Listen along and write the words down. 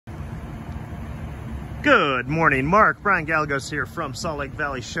Good morning, Mark. Brian Gallegos here from Salt Lake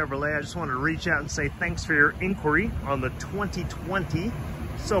Valley Chevrolet. I just wanted to reach out and say thanks for your inquiry on the 2020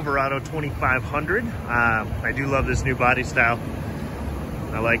 Silverado 2500. I do love this new body style.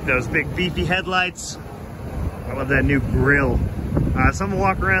 I like those big beefy headlights. I love that new grille. So I'm gonna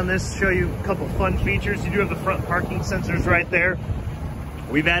walk around this, show you a couple fun features. You do have the front parking sensors right there.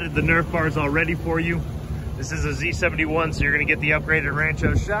 We've added the Nerf bars already for you. This is a Z71, so you're gonna get the upgraded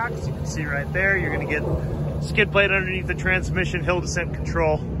Rancho shocks. You can see right there, you're gonna get skid plate underneath the transmission, hill descent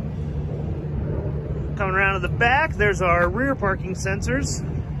control. Coming around to the back, there's our rear parking sensors.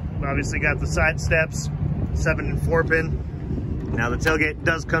 Obviously got the side steps, 7 and 4 pin. Now the tailgate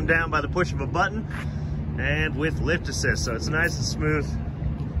does come down by the push of a button and with lift assist, so it's nice and smooth.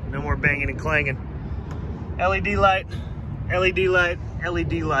 No more banging and clanging. LED light, LED light,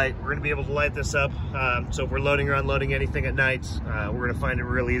 LED light. We're gonna be able to light this up. So if we're loading or unloading anything at night, we're gonna find it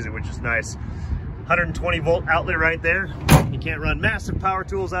real easy, which is nice. 120 volt outlet right there. You can't run massive power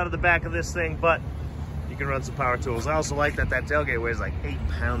tools out of the back of this thing, but you can run some power tools. I also like that tailgate weighs like 8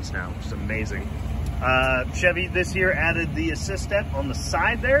 pounds now, which is amazing. Chevy this year added the assist step on the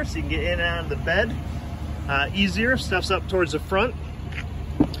side there, so you can get in and out of the bed easier. Stuff's up towards the front.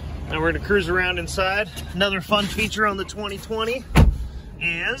 Now we're gonna cruise around inside. Another fun feature on the 2020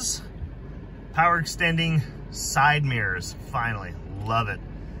 is power extending side mirrors. Finally, love it.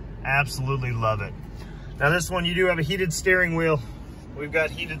 Absolutely love it. Now this one, you do have a heated steering wheel. We've got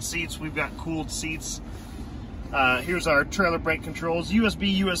heated seats, we've got cooled seats. Here's our trailer brake controls,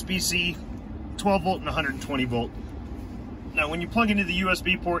 USB, USB-C, 12 volt and 120 volt. Now when you plug into the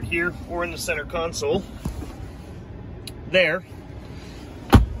USB port here or in the center console, there,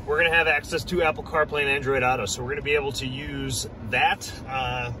 we're gonna have access to Apple CarPlay and Android Auto. So we're gonna be able to use that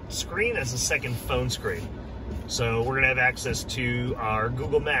screen as a second phone screen. So we're gonna have access to our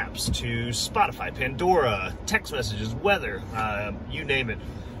Google Maps, to Spotify, Pandora, text messages, weather, you name it.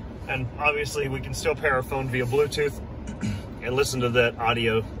 And obviously we can still pair our phone via Bluetooth and listen to that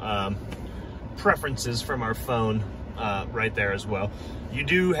audio preferences from our phone right there as well. You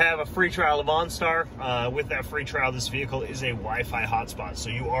do have a free trial of OnStar. With that free trial, this vehicle is a Wi-Fi hotspot. So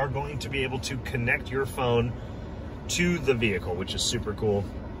you are going to be able to connect your phone to the vehicle, which is super cool.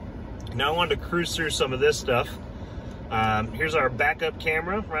 Now I wanted to cruise through some of this stuff. Here's our backup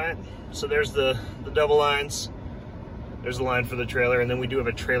camera, right? So there's the double lines. There's a line for the trailer, and then we do have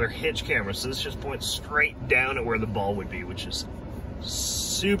a trailer hitch camera. So this just points straight down at where the ball would be, which is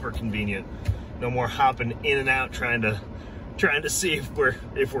super convenient. No more hopping in and out trying to see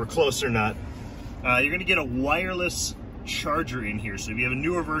if we're close or not. You're gonna get a wireless charger in here. So if you have a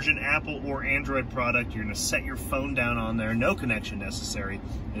newer version, Apple or Android product, you're gonna set your phone down on there, no connection necessary,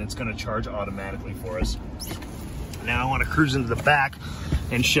 and it's gonna charge automatically for us. Now I wanna cruise into the back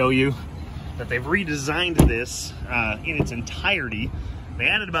and show you that they've redesigned this in its entirety. They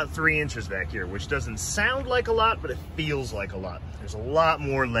added about 3 inches back here, which doesn't sound like a lot, but it feels like a lot. There's a lot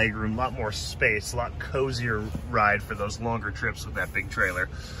more legroom, a lot more space, a lot cozier ride for those longer trips with that big trailer.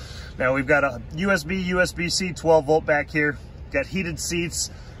 Now we've got a USB, USB-C 12 volt back here. Got heated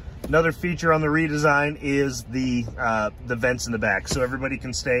seats. Another feature on the redesign is the vents in the back, so everybody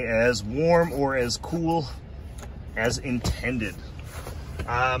can stay as warm or as cool as intended.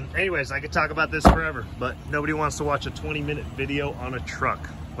 Anyways, I could talk about this forever, but nobody wants to watch a 20-minute video on a truck.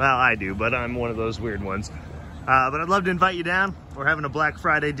 Well, I do, but I'm one of those weird ones. But I'd love to invite you down. We're having a Black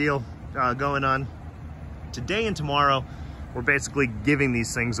Friday deal going on today and tomorrow. We're basically giving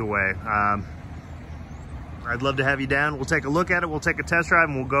these things away. I'd love to have you down. We'll take a look at it, we'll take a test drive,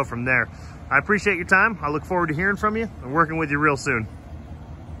 and we'll go from there. I appreciate your time. I look forward to hearing from you and working with you real soon.